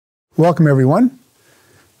Welcome, everyone.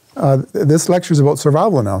 This lecture is about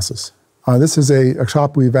survival analysis. This is a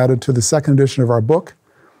topic we've added to the second edition of our book,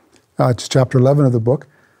 to chapter 11 of the book.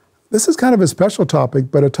 This is kind of a special topic,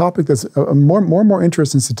 but a topic that's more and more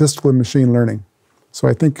interest in statistical and machine learning. So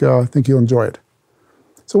I think you'll enjoy it.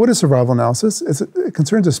 So what is survival analysis? It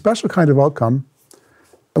concerns a special kind of outcome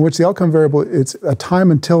in which the outcome variable is a time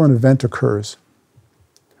until an event occurs.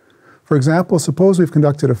 For example, suppose we've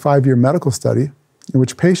conducted a 5-year medical study in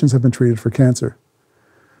which patients have been treated for cancer.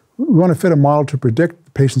 We want to fit a model to predict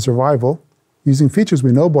the patient's survival using features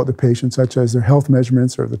we know about the patient, such as their health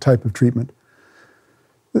measurements or the type of treatment,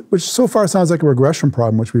 which so far sounds like a regression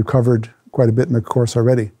problem, which we've covered quite a bit in the course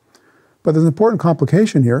already. But there's an important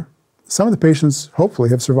complication here. Some of the patients, hopefully,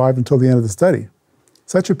 have survived until the end of the study.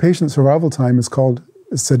 Such a patient's survival time is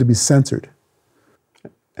said to be censored.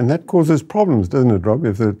 And that causes problems, doesn't it, Rob,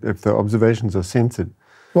 if the observations are censored?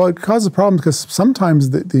 Well, it causes problems because sometimes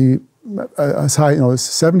as high,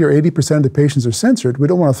 70 or 80% of the patients are censored. We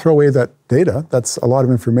don't want to throw away that data. That's a lot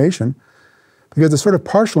of information because it's sort of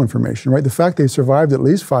partial information, right? The fact they've survived at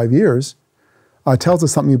least 5 years tells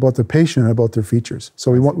us something about the patient and about their features.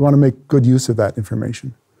 So we want to make good use of that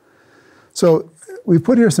information. So we've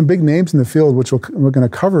put here some big names in the field, which we're going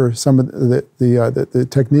to cover some of the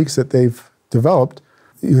techniques that they've developed.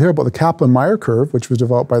 You hear about the Kaplan-Meier curve, which was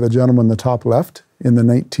developed by the gentleman in the top left in about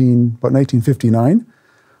 1959.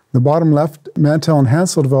 The bottom left, Mantell and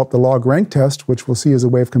Hansel developed the log rank test, which we'll see as a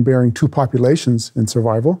way of comparing two populations in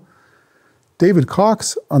survival. David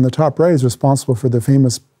Cox on the top right is responsible for the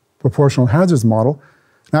famous proportional hazards model.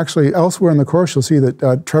 And actually, elsewhere in the course, you'll see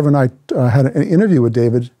that Trevor and I had an interview with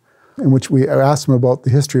David in which we asked him about the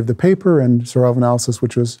history of the paper and survival analysis,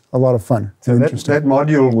 which was a lot of fun. So that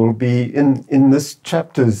module will be in this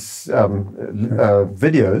chapter's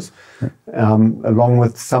videos, along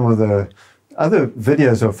with some of the other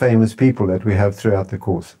videos of famous people that we have throughout the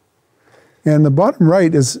course. And the bottom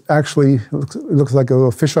right is actually, looks like a little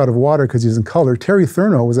fish out of water because he's in color. Terry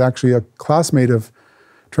Thurno was actually a classmate of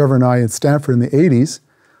Trevor and I at Stanford in the 80s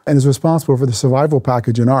and is responsible for the survival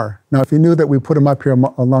package in R. Now, if he knew that we put him up here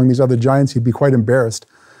along these other giants, he'd be quite embarrassed.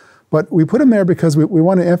 But we put him there because we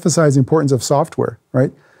want to emphasize the importance of software,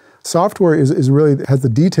 right? Software really has the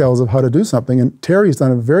details of how to do something, and Terry's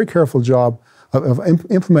done a very careful job of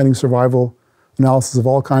implementing survival analysis of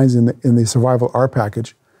all kinds in the survival R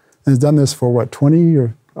package. And has done this for, what, 20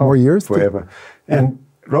 or more years? Forever. And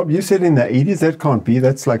Rob, you said in the 80s, that can't be.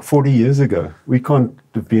 That's like 40 years ago. We can't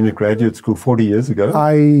have been at graduate school 40 years ago.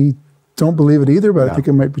 I don't believe it either, but I think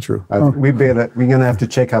it might be true. We're going to have to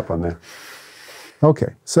check up on that.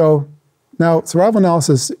 Okay. So now survival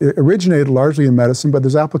analysis originated largely in medicine, but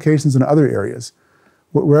there's applications in other areas,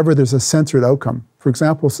 wherever there's a censored outcome. For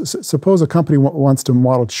example, suppose a company wants to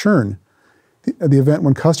model churn, the event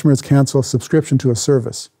when customers cancel a subscription to a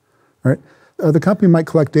service, right? The company might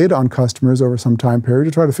collect data on customers over some time period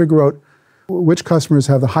to try to figure out which customers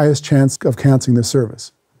have the highest chance of canceling the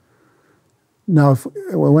service. Now,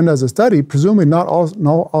 when does a study, presumably not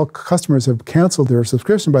all customers have canceled their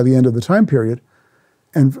subscription by the end of the time period,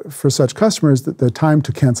 and for such customers, the time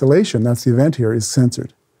to cancellation, that's the event here, is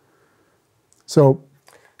censored. So,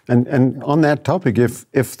 and on that topic, if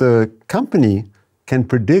the company can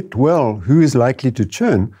predict well who is likely to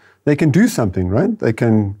churn, they can do something, right? They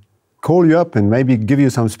can call you up and maybe give you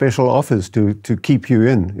some special offers to keep you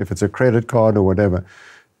in, if it's a credit card or whatever,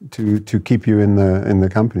 to keep you in the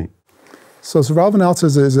company. So survival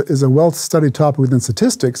analysis is a well-studied topic within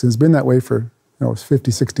statistics. It's been that way for 50,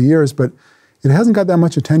 60 years, but it hasn't got that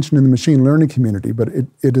much attention in the machine learning community, but it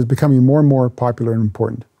is becoming more and more popular and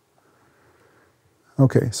important.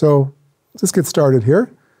 Okay, so let's get started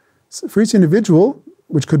here. So for each individual,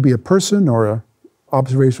 which could be a person or an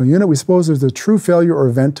observational unit, we suppose there's a true failure or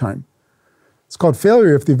event time. It's called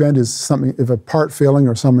failure if the event is if a part failing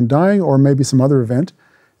or someone dying or maybe some other event.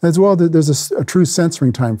 And as well, there's a true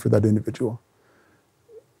censoring time for that individual.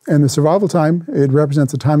 And the survival time, it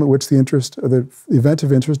represents the time at which the event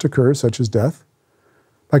of interest occurs, such as death.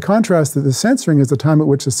 By contrast, the censoring is the time at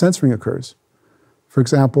which the censoring occurs. For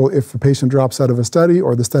example, if a patient drops out of a study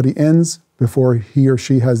or the study ends before he or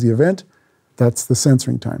she has the event, that's the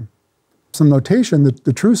censoring time. Some notation,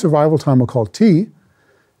 the true survival time we'll call T,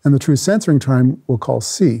 and the true censoring time we'll call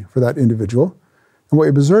C for that individual. And what we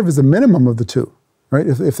observe is the minimum of the two, right?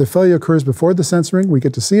 If the failure occurs before the censoring, we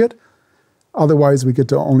get to see it. Otherwise, we get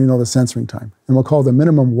to only know the censoring time. And we'll call the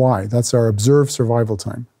minimum Y. That's our observed survival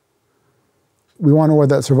time. We want to know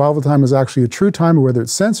whether that survival time is actually a true time or whether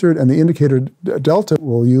it's censored, and the indicator delta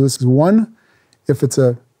we'll use is 1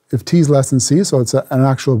 if T is less than C, so it's an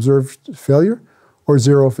actual observed failure, or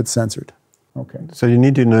 0 if it's censored. Okay. So you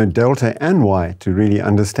need to know delta and y to really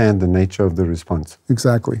understand the nature of the response.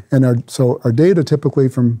 Exactly. And so our data typically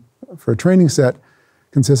for a training set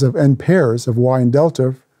consists of n pairs of y and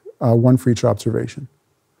delta, one for each observation.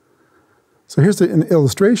 So here's an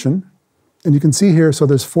illustration. And you can see here, so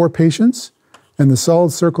there's 4 patients, and the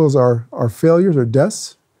solid circles are failures or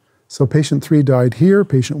deaths. So patient 3 died here,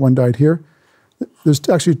 patient 1 died here. There's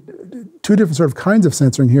actually 2 different sort of kinds of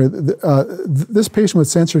censoring here. This patient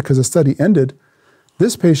was censored because the study ended.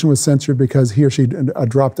 This patient was censored because he or she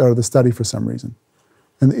dropped out of the study for some reason.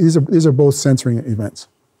 And these are both censoring events.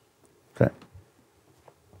 Okay.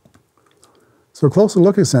 So a closer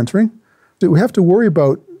look at censoring. We have to worry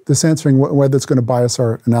about the censoring, whether it's going to bias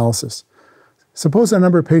our analysis. Suppose a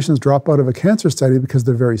number of patients drop out of a cancer study because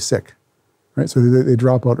they're very sick, right? So they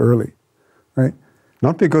drop out early, right?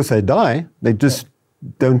 Not because they die, they just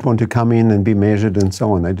don't want to come in and be measured and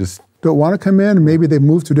so on. They just don't want to come in. Maybe they've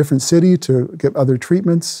moved to a different city to get other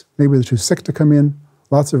treatments. Maybe they're too sick to come in.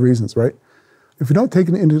 Lots of reasons, right? If we don't take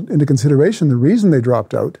into consideration the reason they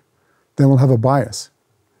dropped out, then we'll have a bias.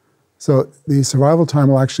 So the survival time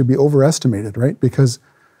will actually be overestimated, right? Because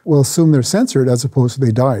we'll assume they're censored as opposed to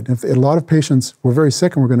they died. If a lot of patients were very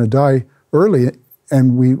sick and were going to die early,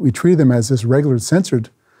 and we treat them as this regular censored,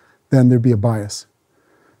 then there'd be a bias.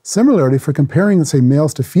 Similarly, for comparing, let's say,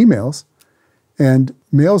 males to females, and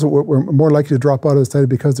males were more likely to drop out of the study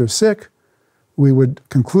because they're sick, we would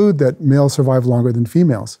conclude that males survive longer than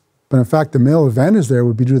females. But in fact, the male advantage there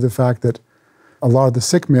would be due to the fact that a lot of the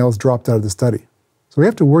sick males dropped out of the study. So we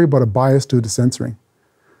have to worry about a bias due to censoring.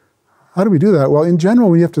 How do we do that? Well, in general,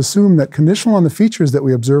 we have to assume that conditional on the features that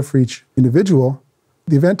we observe for each individual,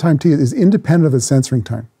 the event time t is independent of the censoring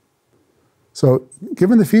time. So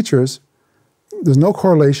given the features, there's no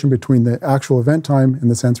correlation between the actual event time and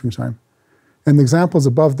the censoring time. And the examples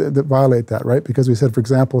above that violate that, right? Because we said, for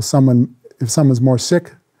example, if someone's more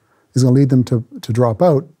sick is going to lead them to drop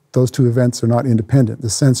out, those 2 events are not independent, the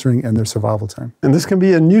censoring and their survival time. And this can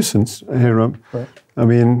be a nuisance, here, Rob. Right. I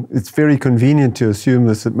mean, it's very convenient to assume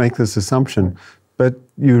this, make this assumption, but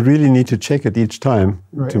you really need to check it each time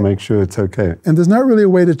to make sure it's okay. And there's not really a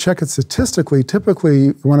way to check it statistically. Typically,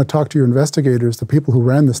 you want to talk to your investigators, the people who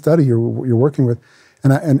ran the study you're working with,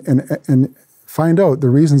 and find out the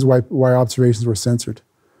reasons why observations were censored.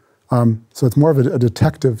 So it's more of a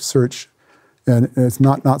detective search, and it's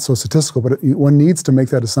not so statistical, but one needs to make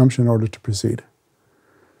that assumption in order to proceed.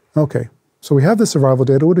 Okay, so we have the survival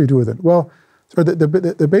data. What do we do with it? Well, so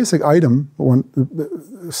the basic item,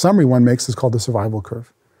 the summary one makes is called the survival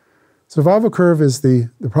curve. Survival curve is the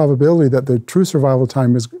probability that the true survival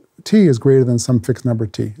time t is greater than some fixed number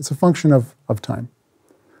t. It's a function of time.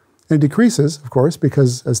 And it decreases, of course,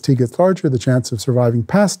 because as t gets larger, the chance of surviving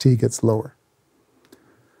past t gets lower.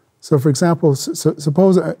 So for example,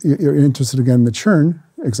 suppose you're interested again in the churn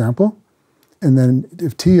example, and then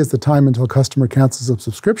if t is the time until a customer cancels a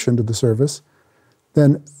subscription to the service,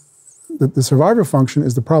 then the survivor function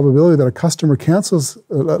is the probability that a customer cancels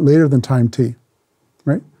later than time t,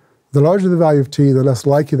 right? The larger the value of t, the less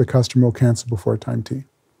likely the customer will cancel before time t.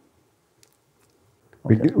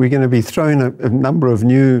 Okay. We're going to be throwing a number of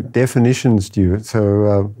new definitions to you,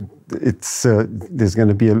 so there's going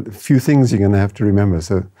to be a few things you're going to have to remember.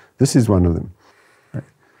 So this is one of them. Right.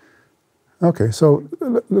 Okay, so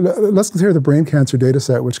let's consider the BrainCancer data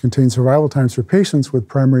set, which contains survival times for patients with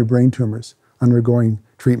primary brain tumors undergoing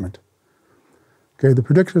treatment. Okay, the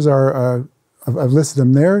predictors are, I've listed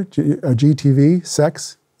them there, GTV,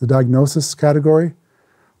 sex, the diagnosis category,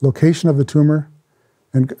 location of the tumor,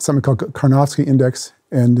 and something called Karnofsky index,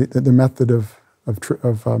 and the method of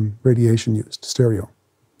radiation used, stereo.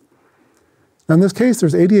 Now in this case,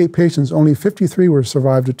 there's 88 patients, only 53 were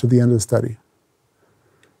survived to the end of the study.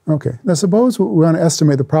 Okay, now suppose we want to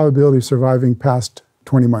estimate the probability of surviving past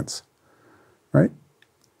 20 months, right?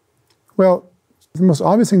 Well, the most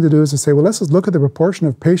obvious thing to do is to say, well, let's just look at the proportion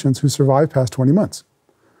of patients who survive past 20 months,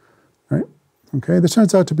 right? Okay, this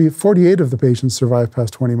turns out to be 48 of the patients survive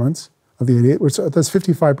past 20 months of the 88, which that's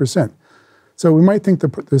 55%. So we might think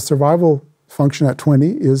the survival function at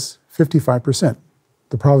 20 is 55%,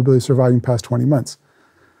 the probability of surviving past 20 months.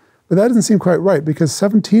 But that doesn't seem quite right, because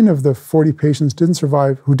 17 of the 40 patients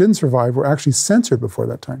who didn't survive were actually censored before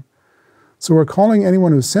that time. So we're calling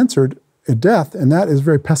anyone who's censored a death, and that is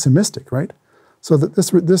very pessimistic, right? So that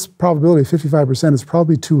this probability of 55% is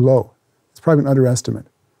probably too low. It's probably an underestimate,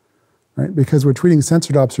 right? Because we're treating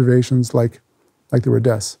censored observations like they were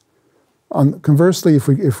deaths. Conversely,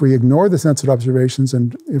 if we ignore the censored observations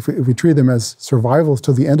and if we treat them as survivals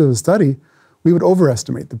till the end of the study, we would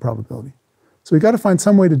overestimate the probability. So we've got to find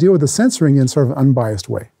some way to deal with the censoring in sort of an unbiased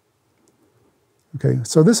way. Okay,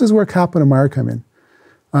 so this is where Kaplan and Meier come in.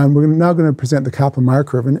 We're now going to present the Kaplan-Meier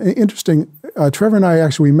curve. And interesting, Trevor and I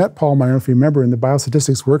actually, we met Paul Meier, if you remember, in the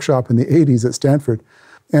biostatistics workshop in the 80s at Stanford.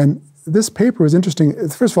 And this paper is interesting.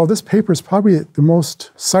 First of all, this paper is probably the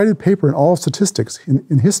most cited paper in all statistics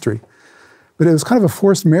in history. But it was kind of a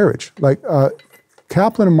forced marriage. Like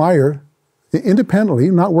Kaplan and Meier,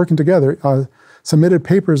 independently, not working together, submitted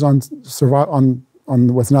papers on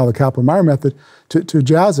what's now the Kaplan-Meier method to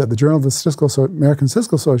JASA, the Journal of the American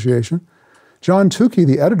Statistical Association. John Tukey,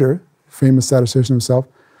 the editor, famous statistician himself,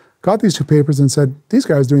 got these two papers and said, these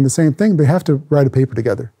guys are doing the same thing. They have to write a paper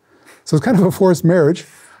together. So it's kind of a forced marriage.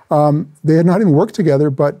 They had not even worked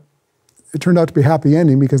together, but it turned out to be a happy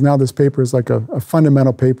ending because now this paper is like a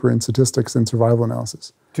fundamental paper in statistics and survival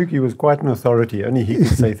analysis. Tukey was quite an authority. Only he could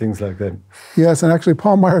say things like that. Yes, and actually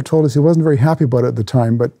Paul Meier told us he wasn't very happy about it at the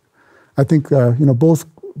time, but I think both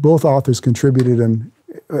authors contributed, and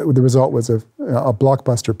the result was a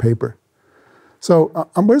blockbuster paper. So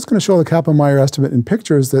we're just going to show the Kaplan-Meier estimate in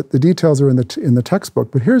pictures. That the details are in the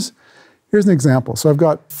textbook. But here's an example. So I've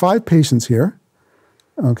got 5 patients here,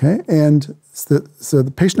 okay, and so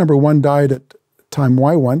the patient number 1 died at time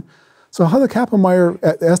y1. So how the Kaplan-Meier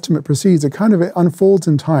estimate proceeds, it kind of unfolds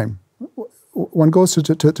in time. One goes to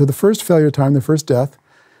the first failure time, the first death,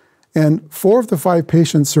 and 4 of the 5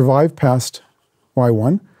 patients survive past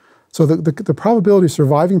y1. So the probability of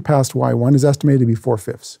surviving past y1 is estimated to be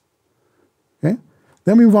 4/5. Okay?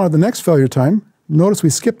 Then we move on to the next failure time. Notice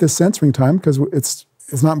we skip this censoring time because it's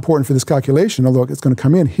not important for this calculation, although it's going to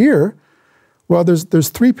come in here. Well, there's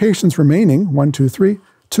 3 patients remaining, 1, 2, 3.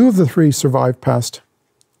 2 of the 3 survive past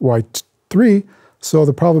y3, so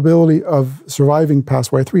the probability of surviving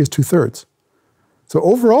past y3 is 2/3. So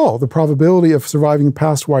overall, the probability of surviving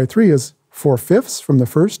past y3 is 4/5 from the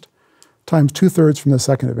first times 2/3 from the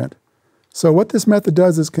second event. So what this method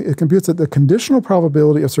does is it computes the conditional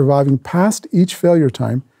probability of surviving past each failure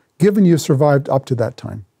time, given you've survived up to that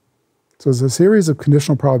time. So it's a series of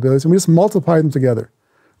conditional probabilities, and we just multiply them together,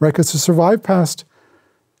 right? Because to survive past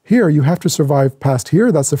here, you have to survive past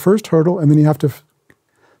here. That's the first hurdle, and then you have to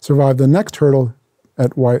survive the next hurdle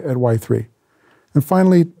at y3. And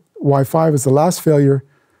finally, y5 is the last failure.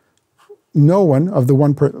 No one of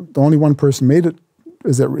only one person made it,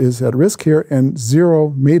 is at risk here, and 0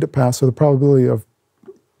 made it past, so the probability of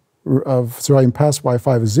surviving past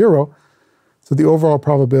y5 is 0, so the overall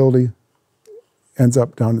probability ends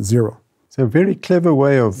up down at 0. So a very clever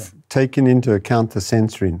way of taking into account the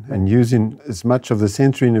censoring and using as much of the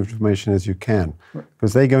censoring information as you can,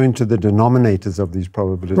 because they go into the denominators of these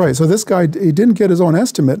probabilities. Right, so this guy, he didn't get his own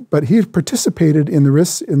estimate, but he participated in the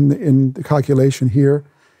risks in the calculation here.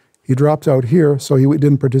 He dropped out here, so he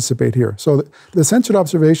didn't participate here. So the censored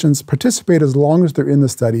observations participate as long as they're in the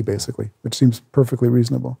study, basically, which seems perfectly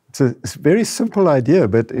reasonable. It's a very simple idea,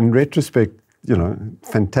 but in retrospect,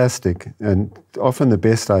 fantastic. And often the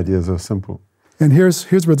best ideas are simple. And here's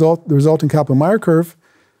the resulting Kaplan-Meier curve.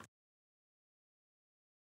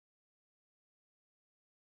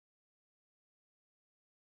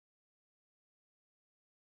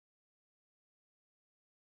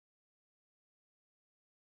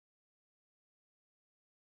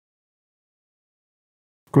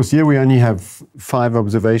 Of course, here we only have 5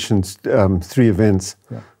 observations, 3 events.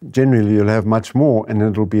 Yeah. Generally, you'll have much more, and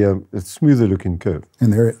it'll be a smoother looking curve.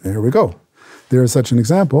 And there we go. There is such an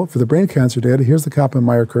example. For the brain cancer data, here's the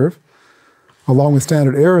Kaplan-Meier curve, along with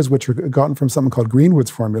standard errors, which are gotten from something called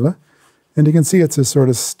Greenwood's formula. And you can see it's a sort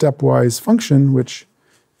of stepwise function,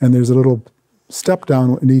 and there's a little step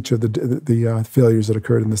down in each of the failures that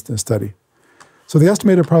occurred in this study. So the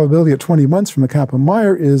estimated probability at 20 months from the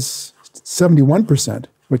Kaplan-Meier is 71%.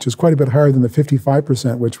 Which is quite a bit higher than the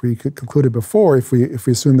 55%, which we concluded before if we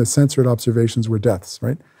assume that censored observations were deaths,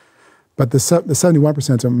 right? But the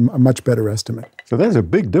 71% is a much better estimate. So that's a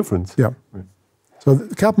big difference. Yeah. Right. So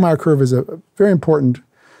the Kaplan-Meier curve is a very important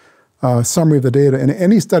summary of the data, and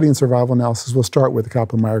any study in survival analysis will start with the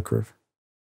Kaplan-Meier curve.